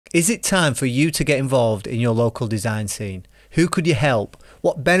Is it time for you to get involved in your local design scene? Who could you help?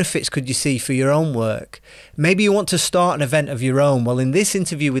 What benefits could you see for your own work? Maybe you want to start an event of your own. Well, in this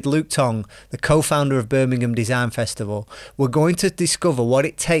interview with Luke Tonge, the co-founder of Birmingham Design Festival, we're going to discover what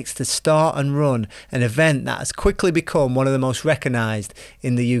it takes to start and run an event that has quickly become one of the most recognised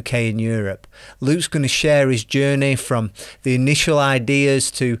in the UK and Europe. Luke's going to share his journey from the initial ideas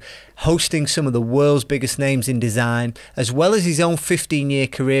to hosting some of the world's biggest names in design, as well as his own 15-year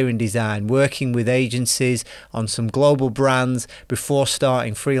career in design, working with agencies on some global brands before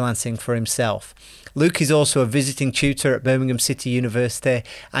starting freelancing for himself. Luke is also a visiting tutor at Birmingham City University,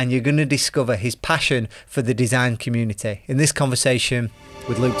 and you're going to discover his passion for the design community in this conversation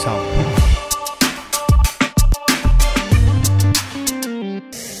with Luke Tonge.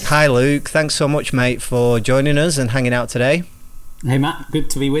 Hi Luke, thanks so much mate for joining us and hanging out today. Hey Matt, good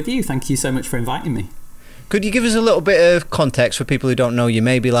to be with you. Thank you so much for inviting me. Could you give us a little bit of context for people who don't know you?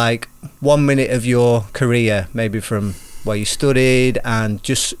 Maybe like 1 minute of your career, maybe from where you studied and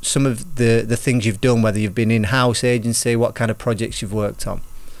just some of the things you've done, whether you've been in-house agency, what kind of projects you've worked on.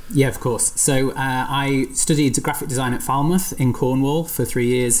 Yeah, of course. So I studied graphic design at Falmouth in Cornwall for 3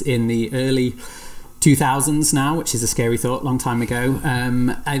 years in the early 2000s now, which is a scary thought, long time ago.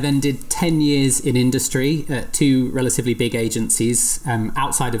 I then did 10 years in industry at two relatively big agencies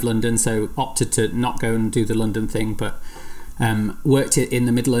outside of London, so opted to not go and do the London thing, but worked it in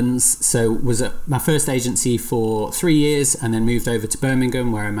the Midlands. So was at my first agency for 3 years and then moved over to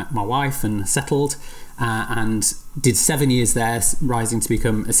Birmingham where I met my wife and settled and did 7 years there, rising to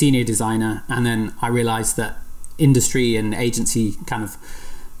become a senior designer. And then I realised that industry and agency kind of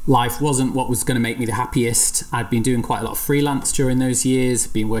life wasn't what was going to make me the happiest. I'd been doing quite a lot of freelance during those years,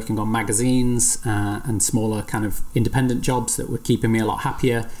 been working on magazines and smaller kind of independent jobs that were keeping me a lot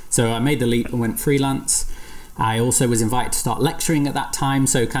happier. So I made the leap and went freelance. I also was invited to start lecturing at that time,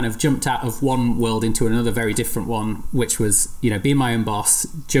 so kind of jumped out of one world into another very different one, which was, you know, being my own boss,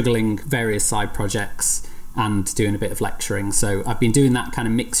 juggling various side projects and doing a bit of lecturing. So I've been doing that kind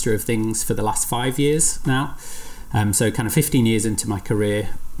of mixture of things for the last 5 years now. So kind of 15 years into my career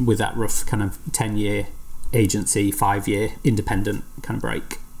with that rough kind of 10-year agency, 5-year independent kind of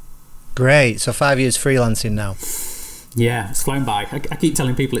break. Great. So 5 years freelancing now. Yeah, it's flown by. I keep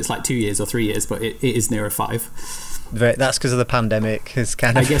telling people it's like 2 years or 3 years, but it is nearer 5. That's because of the pandemic. It's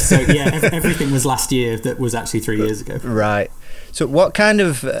kind of I guess so, yeah. Everything was last year that was actually 3 years ago. Right. So what kind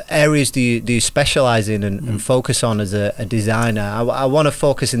of areas do you specialise in and focus on as a designer? I want to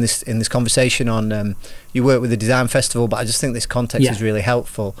focus in this conversation on you work with the design festival, but I just think this context is really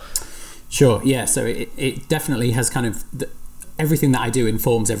helpful. Sure. Yeah. So it definitely has kind of everything that I do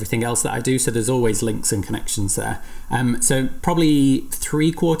informs everything else that I do. So there's always links and connections there. So probably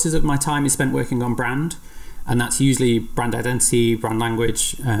 3/4 of my time is spent working on brand. And that's usually brand identity, brand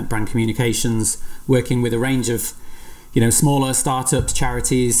language, brand communications, working with a range of, you know, smaller startups,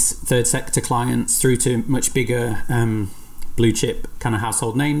 charities, third sector clients, through to much bigger blue chip kind of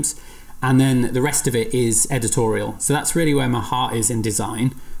household names. And then the rest of it is editorial. So that's really where my heart is in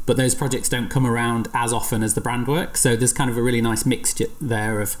design. But those projects don't come around as often as the brand work. So there's kind of a really nice mixture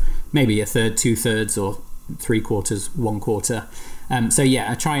there of maybe a third, 2/3, or 3/4, 1/4. So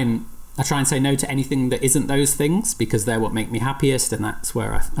yeah, I try and say no to anything that isn't those things, because they're what make me happiest, and that's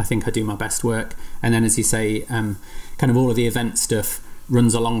where I think I do my best work. And then, as you say, kind of all of the event stuff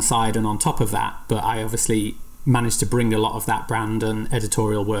runs alongside and on top of that, but I obviously managed to bring a lot of that brand and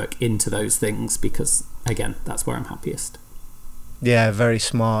editorial work into those things because, again, that's where I'm happiest. Yeah, very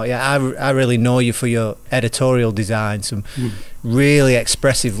smart. Yeah, I really know you for your editorial design, some really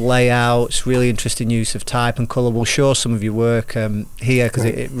expressive layouts, really interesting use of type and colour. We'll show some of your work here because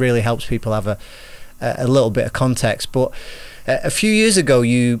it really helps people have a little bit of context. But a few years ago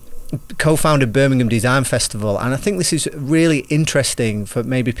you co-founded Birmingham Design Festival, and I think this is really interesting for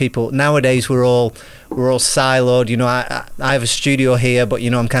maybe people nowadays. We're all siloed, you know. I have a studio here, but you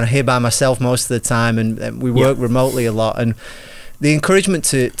know, I'm kind of here by myself most of the time, and we work remotely a lot. And the encouragement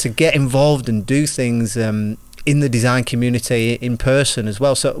to get involved and do things in the design community in person as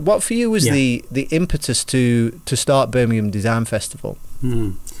well. So what for you was the impetus to start Birmingham Design Festival?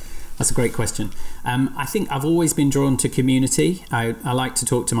 That's a great question. I think I've always been drawn to community. I like to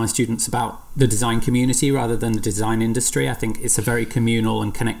talk to my students about the design community rather than the design industry. I think it's a very communal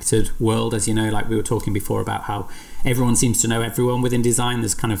and connected world, as you know, like we were talking before about how everyone seems to know everyone within design.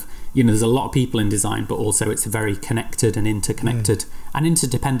 There's kind of, you know, there's a lot of people in design, but also it's a very connected and interconnected and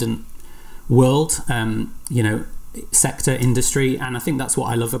interdependent world, you know, sector, industry. And I think that's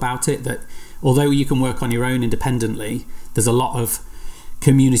what I love about it, that although you can work on your own independently, there's a lot of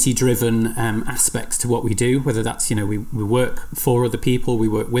community-driven aspects to what we do, whether that's, we work for other people, we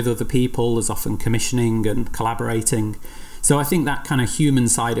work with other people, there's often commissioning and collaborating. So I think that kind of human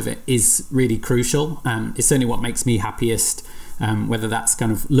side of it is really crucial. It's certainly what makes me happiest, whether that's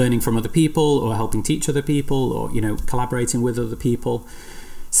kind of learning from other people or helping teach other people or, collaborating with other people.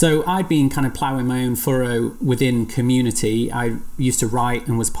 So I'd been kind of ploughing my own furrow within community. I used to write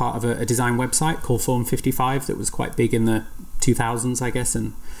and was part of a design website called Form 55 that was quite big in the 2000s, I guess,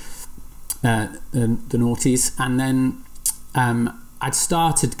 and the noughties. And then I'd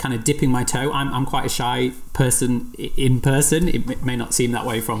started kind of dipping my toe. I'm quite a shy person in person. It may not seem that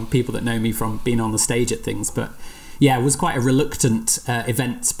way from people that know me from being on the stage at things, but yeah, I was quite a reluctant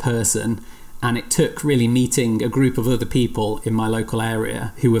events person. And it took really meeting a group of other people in my local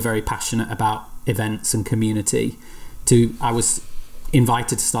area who were very passionate about events and community. I was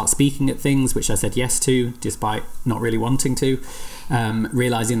invited to start speaking at things, which I said yes to, despite not really wanting to,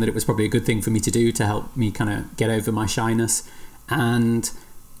 realizing that it was probably a good thing for me to do to help me kind of get over my shyness. And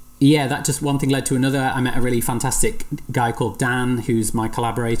yeah, that just one thing led to another. I met a really fantastic guy called Dan, who's my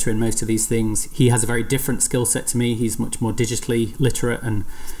collaborator in most of these things. He has a very different skill set to me. He's much more digitally literate and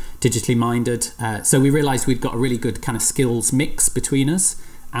digitally minded. So we realized we'd got a really good kind of skills mix between us.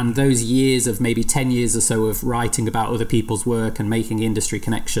 And those years of maybe 10 years or so of writing about other people's work and making industry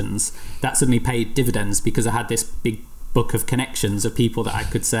connections, that suddenly paid dividends because I had this big book of connections of people that I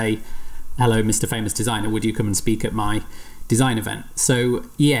could say, hello, Mr. Famous Designer, would you come and speak at my design event? So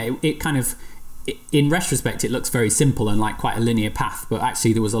yeah, it kind of, in retrospect, it looks very simple and like quite a linear path, but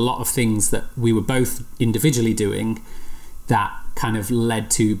actually there was a lot of things that we were both individually doing that kind of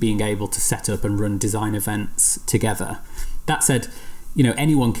led to being able to set up and run design events together. That said,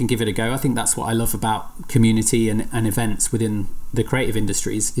 anyone can give it a go. I think that's what I love about community and events within the creative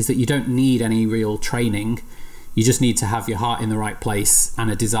industries, is that you don't need any real training. You just need to have your heart in the right place and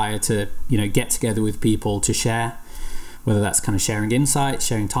a desire to, get together with people to share, whether that's kind of sharing insights,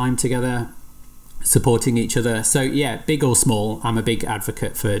 sharing time together, supporting each other. So yeah, big or small, I'm a big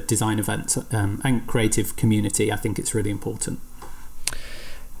advocate for design events and creative community. I think it's really important.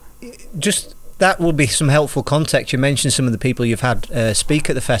 Just that will be some helpful context. You mentioned some of the people you've had speak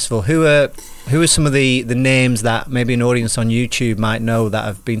at the festival. Who are some of the names that maybe an audience on YouTube might know that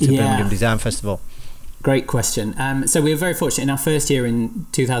have been to Birmingham Design Festival? Great question. So we were very fortunate. In our first year in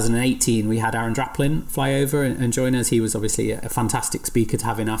 2018, we had Aaron Draplin fly over and join us. He was obviously a fantastic speaker to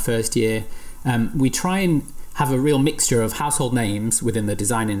have in our first year. We try and have a real mixture of household names within the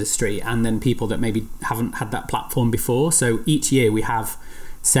design industry and then people that maybe haven't had that platform before. So each year we have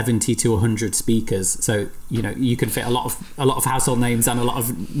 70 to 100 speakers. So you can fit a lot of household names and a lot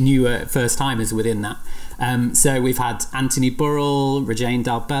of newer first timers within that. So we've had Anthony Burrell, Regine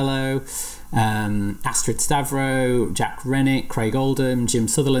Dalbello, Astrid Stavro, Jack Rennick, Craig Oldham, Jim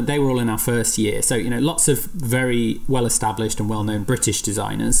Sutherland. They were all in our first year. So lots of very well established and well known British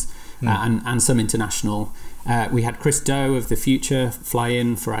designers and some international. We had Chris Doe of The Future fly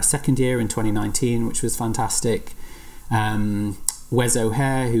in for our second year in 2019, which was fantastic. Wes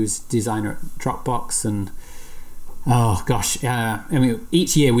O'Hare, who's designer at Dropbox, and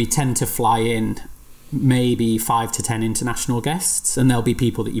each year we tend to fly in maybe 5 to 10 international guests, and there'll be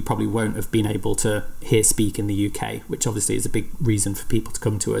people that you probably won't have been able to hear speak in the UK, which obviously is a big reason for people to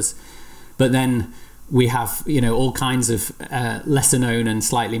come to us. But then we have all kinds of lesser known and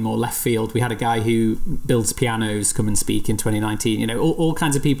slightly more left field. We had a guy who builds pianos come and speak in 2019. All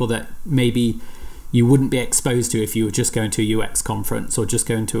kinds of people that maybe you wouldn't be exposed to if you were just going to a UX conference or just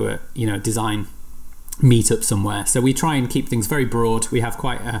going to a design meetup somewhere. So we try and keep things very broad. We have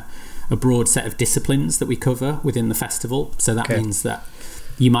quite a broad set of disciplines that we cover within the festival. So that means that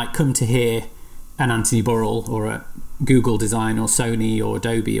you might come to hear an Anthony Burrell or a Google Design or Sony or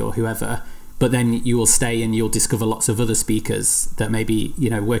Adobe or whoever, but then you will stay and you'll discover lots of other speakers that maybe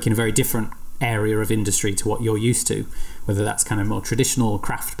work in a very different area of industry to what you're used to, whether that's kind of more traditional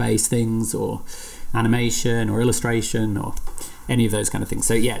craft-based things or animation or illustration or any of those kind of things.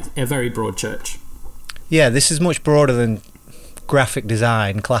 So yeah, a very broad church. Yeah, this is much broader than graphic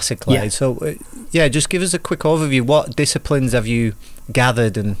design classically. Yeah. So just give us a quick overview. What disciplines have you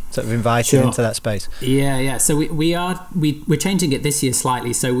gathered and sort of invited into that space? So we're changing it this year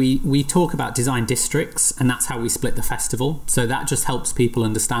slightly. So we talk about design districts, and that's how we split the festival. So that just helps people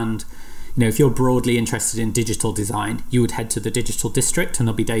understand, if you're broadly interested in digital design, you would head to the digital district, and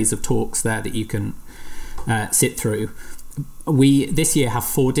there'll be days of talks there that you can sit through. We this year have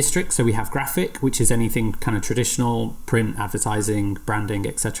 4 districts. So we have graphic, which is anything kind of traditional, print, advertising, branding,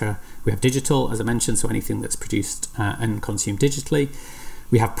 etc. We have digital, as I mentioned, so anything that's produced and consumed digitally.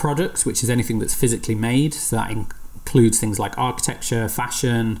 We have products, which is anything that's physically made, so that includes things like architecture,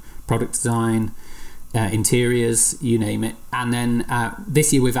 fashion, product design, interiors, you name it. And then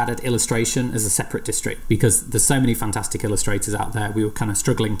this year we've added illustration as a separate district because there's so many fantastic illustrators out there. We were kind of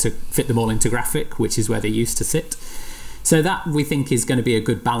struggling to fit them all into graphic, which is where they used to sit. So that we think is going to be a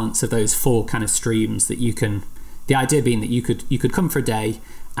good balance of those four kind of streams that you can, the idea being that you could come for a day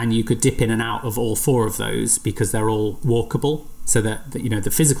and you could dip in and out of all four of those because they're all walkable, so that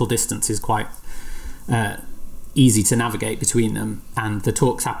the physical distance is quite easy to navigate between them, and the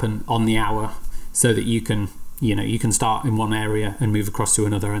talks happen on the hour, so that you can start in one area and move across to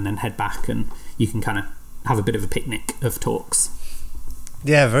another and then head back, and you can kind of have a bit of a picnic of talks.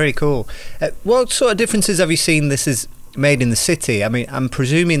 Yeah, very cool. What sort of differences have you seen this has made in the city? I mean, I'm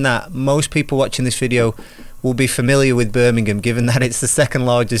presuming that most people watching this video will be familiar with Birmingham, given that it's the second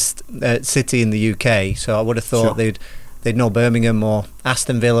largest city in the UK. So I would have thought they'd know Birmingham or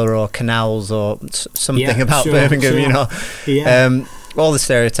Aston Villa or canals or something about Birmingham, Yeah. All the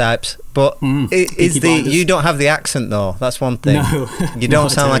stereotypes. But you don't have the accent though. That's one thing. No, you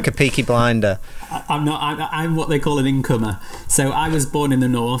don't sound like a Peaky Blinder. I'm not. I'm what they call an incomer. So I was born in the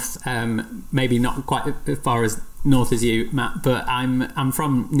north, maybe not quite as far as north as you, Matt, but I'm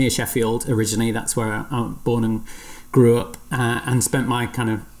from near Sheffield originally. That's where I was born and grew up, and spent my kind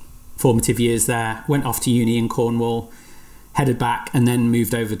of formative years there. Went off to uni in Cornwall, headed back, and then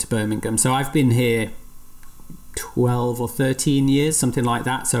moved over to Birmingham. So I've been here 12 or 13 years, something like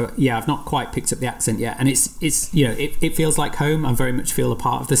that. So yeah, I've not quite picked up the accent yet, and it's it feels like home. I very much feel a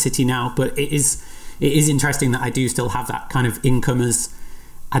part of the city now, but it is interesting that I do still have that kind of incomers.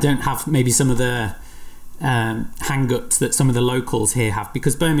 I don't have maybe some of the hang-ups that some of the locals here have,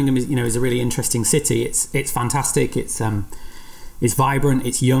 because Birmingham is a really interesting city. It's fantastic. It's vibrant,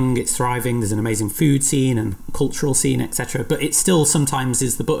 it's young, it's thriving. There's an amazing food scene and cultural scene, etc. But it still sometimes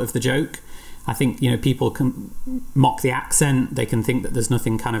is the butt of the joke. I think people can mock the accent. They can think that there's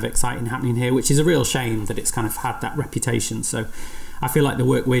nothing kind of exciting happening here, which is a real shame that it's kind of had that reputation. So I feel like the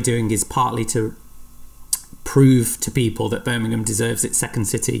work we're doing is partly to prove to people that Birmingham deserves its second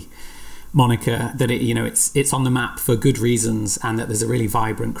city moniker, that it's on the map for good reasons, and that there's a really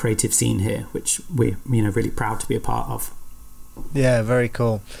vibrant creative scene here, which we're really proud to be a part of. Yeah, very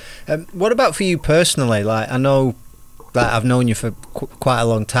cool. What about for you personally? Like, I know that I've known you for quite a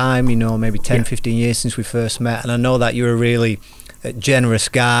long time, maybe 10, 15 years since we first met, and I know that you're a really generous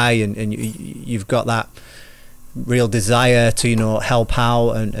guy, and you've got that real desire to help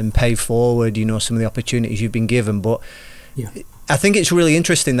out and pay forward some of the opportunities you've been given. But I think it's really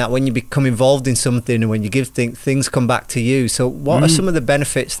interesting that when you become involved in something and when you give things come back to you. So what are some of the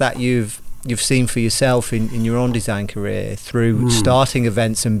benefits that you've seen for yourself in your own design career through starting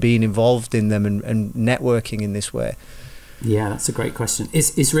events and being involved in them and networking in this way? Yeah, that's a great question.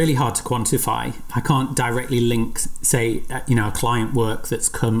 It's really hard to quantify. I can't directly link, say, a client work that's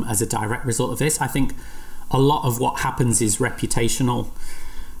come as a direct result of this. I think a lot of what happens is reputational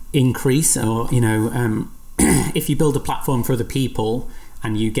increase, or if you build a platform for other people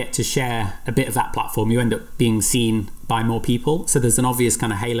and you get to share a bit of that platform, you end up being seen by more people. So there's an obvious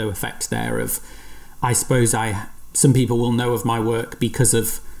kind of halo effect there of, I suppose some people will know of my work because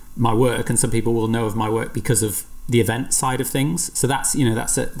of my work, and some people will know of my work because of the event side of things. So that's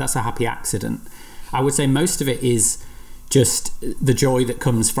a happy accident. I would say most of it is just the joy that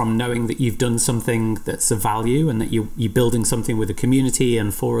comes from knowing that you've done something that's of value, and that you're building something with a community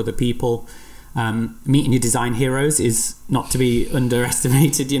and for other people. Meeting your design heroes is not to be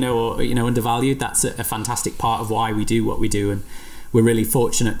underestimated, or undervalued. That's a fantastic part of why we do what we do, and we're really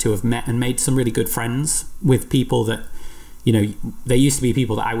fortunate to have met and made some really good friends with people that they used to be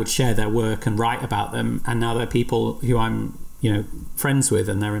people that I would share their work and write about them, and now they're people who I'm friends with,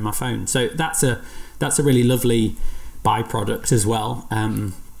 and they're in my phone. So that's a really lovely byproduct as well.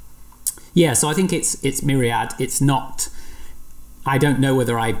 So I think it's myriad. It's not, I don't know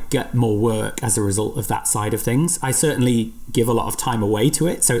whether I get more work as a result of that side of things. I certainly give a lot of time away to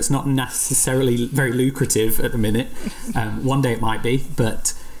it, so it's not necessarily very lucrative at the minute. One day it might be,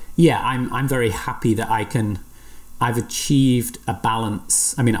 but yeah, I'm very happy that I've achieved a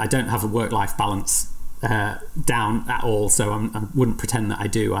balance. I mean, I don't have a work-life balance down at all, so I wouldn't pretend that I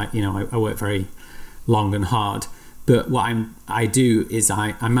do. I work very long and hard. But what I do is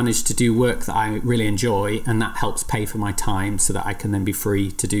I manage to do work that I really enjoy, and that helps pay for my time, so that I can then be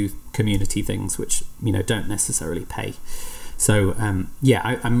free to do community things which don't necessarily pay. So I'm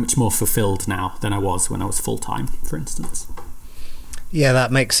much more fulfilled now than I was when I was full-time, for instance. Yeah,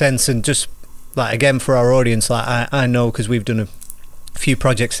 that makes sense. And just like, again, for our audience, like I know, because we've done a few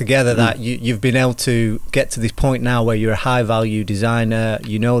projects together, that you've been able to get to this point now where you're a high value designer,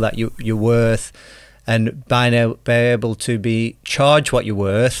 that your worth. and be able to be charged what you're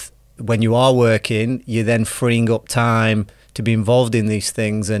worth when you are working, you're then freeing up time to be involved in these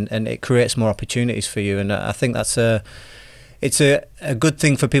things, and it creates more opportunities for you. And I think that's it's a good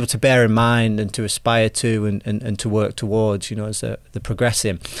thing for people to bear in mind and to aspire to and to work towards, you know, as they're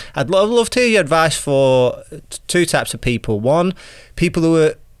progressing. I'd love to hear your advice for two types of people. One, people who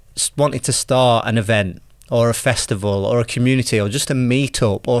are wanting to start an event or a festival or a community or just a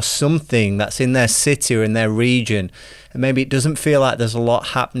meetup or something that's in their city or in their region, and maybe it doesn't feel like there's a lot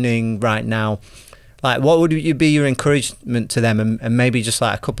happening right now. Like, what would be your encouragement to them, and maybe just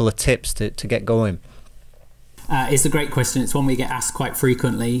like a couple of tips to get going? It's a great question. It's one we get asked quite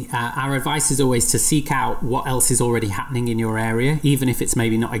frequently. Our advice is always to seek out what else is already happening in your area, even if it's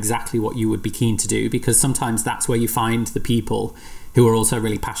maybe not exactly what you would be keen to do, because sometimes that's where you find the people who are also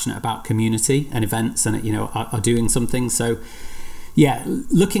really passionate about community and events and, you know, are doing something. So yeah,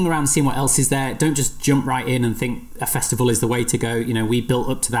 looking around, seeing what else is there. Don't just jump right in and think a festival is the way to go. You know, we built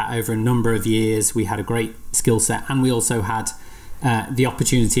up to that over a number of years. We had a great skill set, and we also had the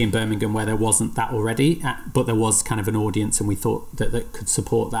opportunity in Birmingham where there wasn't that already, but there was kind of an audience, and we thought that could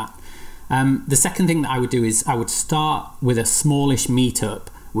support that. The second thing that I would do is I would start with a smallish meetup,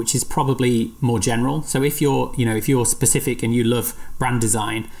 which is probably more general. So if you're specific and you love brand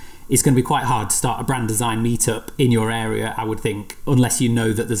design, it's going to be quite hard to start a brand design meetup in your area, I would think, unless you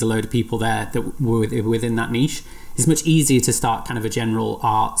know that there's a load of people there that were within that niche. It's much easier to start kind of a general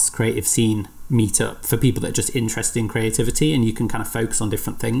arts creative scene meetup for people that are just interested in creativity, and you can kind of focus on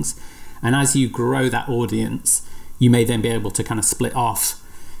different things. And as you grow that audience, you may then be able to kind of split off,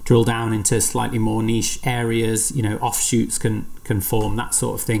 drill down into slightly more niche areas, you know, offshoots can form, that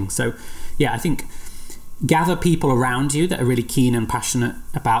sort of thing. So yeah, I think gather people around you that are really keen and passionate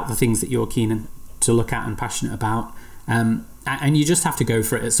about the things that you're keen to look at and passionate about. And you just have to go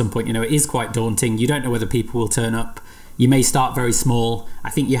for it at some point. You know, it is quite daunting. You don't know whether people will turn up. You may start very small.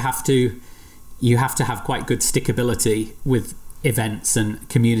 I think you have to have quite good stickability with events and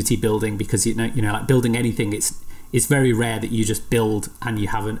community building, because you know, like building anything, it's very rare that you just build and you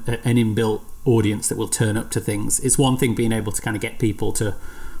have an inbuilt audience that will turn up to things. It's one thing being able to kind of get people to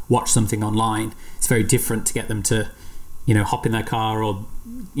watch something online. It's very different to get them to, you know, hop in their car or,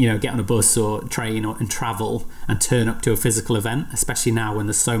 you know, get on a bus or train and travel and turn up to a physical event, especially now when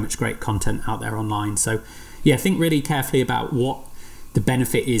there's so much great content out there online. So yeah, think really carefully about what the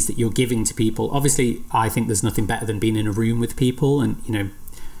benefit is that you're giving to people. Obviously, I think there's nothing better than being in a room with people, and, you know,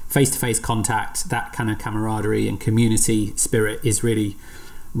 face-to-face contact, that kind of camaraderie and community spirit is really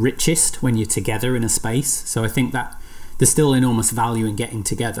richest when you're together in a space. So I think that there's still enormous value in getting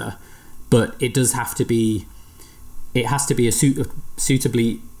together, but it has to be a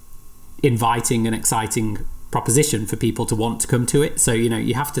suitably inviting and exciting proposition for people to want to come to it. So, you know,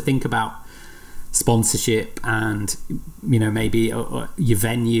 you have to think about sponsorship and, you know, maybe your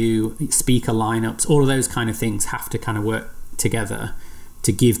venue, speaker lineups, all of those kind of things have to kind of work together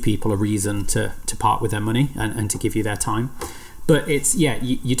to give people a reason to part with their money and to give you their time. But it's, yeah,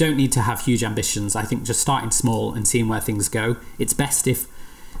 you don't need to have huge ambitions. I think just starting small and seeing where things go. It's best if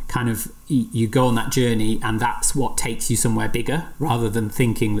kind of you go on that journey and that's what takes you somewhere bigger, rather than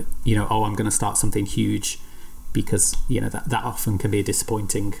thinking that, you know, oh, I'm going to start something huge, because, you know, that often can be a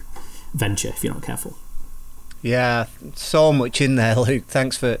disappointing venture if you're not careful. Yeah, so much in there, Luke.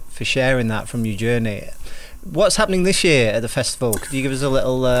 Thanks for sharing that from your journey. What's happening this year at the festival? Could you give us a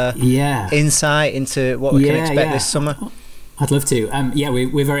little insight into what we can expect this summer? I'd love to.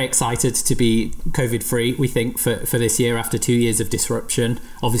 We're very excited to be COVID free, we think, for this year after 2 years of disruption.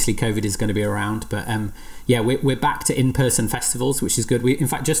 Obviously COVID is going to be around, but we're back to in-person festivals, which is good. In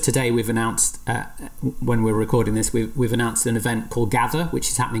fact, just today we've announced, when we're recording this, we've announced an event called Gather, which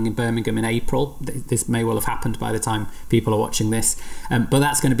is happening in Birmingham in April. This may well have happened by the time people are watching this, but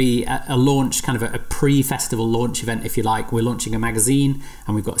that's going to be a launch, kind of a pre-festival launch event, if you like. We're launching a magazine,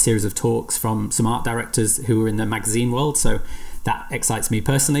 and we've got a series of talks from some art directors who are in the magazine world, so that excites me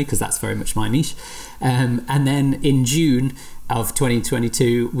personally, because that's very much my niche. And then in June of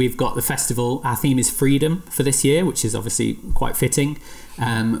 2022, we've got the festival. Our theme is freedom for this year, which is obviously quite fitting.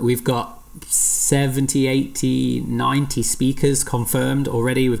 We've got 70, 80, 90 speakers confirmed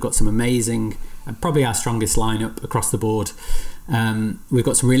already. We've got some amazing, probably our strongest lineup across the board. We've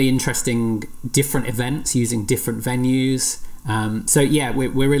got some really interesting different events using different venues.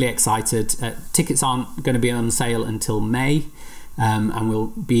 We're really excited. Tickets aren't going to be on sale until May, and we'll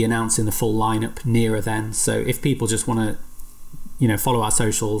be announcing the full lineup nearer then. So if people just want to, you know, follow our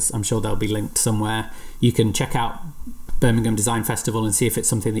socials, I'm sure they'll be linked somewhere. You can check out Birmingham Design Festival and see if it's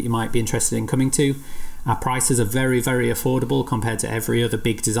something that you might be interested in coming to. Our prices are very, very affordable compared to every other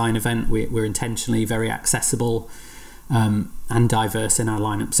big design event. We're intentionally very accessible and diverse in our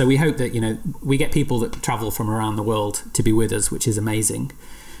lineup. So we hope that, you know, we get people that travel from around the world to be with us, which is amazing.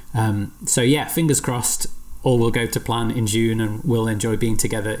 So yeah, fingers crossed, all will go to plan in June and we'll enjoy being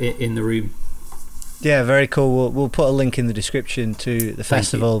together in the room. Yeah, very cool. We'll put a link in the description to the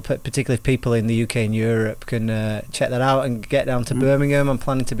festival, particularly if people in the UK and Europe can check that out and get down to Birmingham. I'm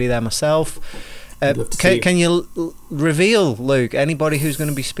planning to be there myself. Can you reveal, Luke, anybody who's going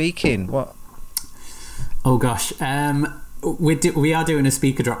to be speaking? What? Oh gosh, we are doing a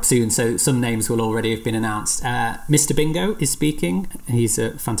speaker drop soon, so some names will already have been announced. Mr. Bingo is speaking. He's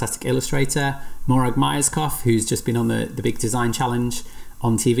a fantastic illustrator. Morag Myerscough, who's just been on the Big Design Challenge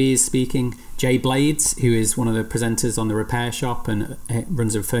on TV, is speaking. Jay Blades, who is one of the presenters on the Repair Shop and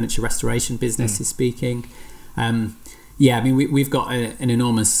runs a furniture restoration business, is speaking. Yeah, I mean, we've got an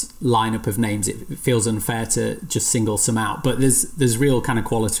enormous lineup of names. It feels unfair to just single some out, but there's real kind of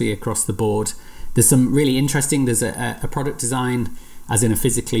quality across the board. There's some really interesting, there's a product design, as in a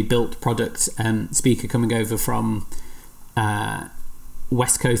physically built product, speaker coming over from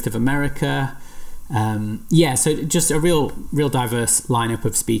West Coast of America. Yeah, so just a real diverse lineup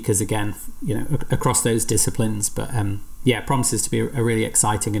of speakers again, you know, across those disciplines. But yeah, promises to be a really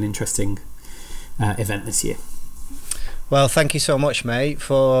exciting and interesting event this year. Well, thank you so much, mate,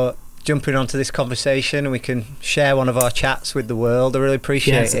 for jumping onto this conversation, and we can share one of our chats with the world. I really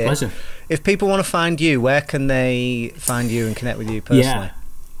appreciate it. It's a pleasure. If people want to find you, where can they find you and connect with you personally? Yeah,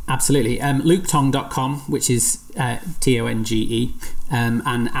 absolutely. LukeTonge.com, which is Tonge,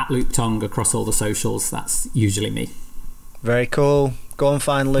 and at LukeTonge across all the socials. That's usually me. Very cool. Go and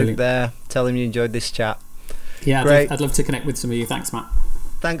find Luke Brilliant. there. Tell him you enjoyed this chat. Yeah, great. I'd love to connect with some of you. Thanks, Matt.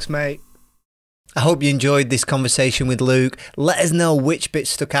 Thanks, mate. I hope you enjoyed this conversation with Luke. Let us know which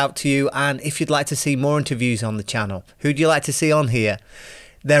bits stuck out to you, and if you'd like to see more interviews on the channel. Who'd you like to see on here?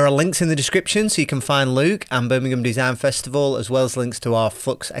 There are links in the description so you can find Luke and Birmingham Design Festival, as well as links to our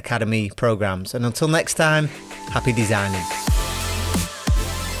Flux Academy programs. And until next time, happy designing.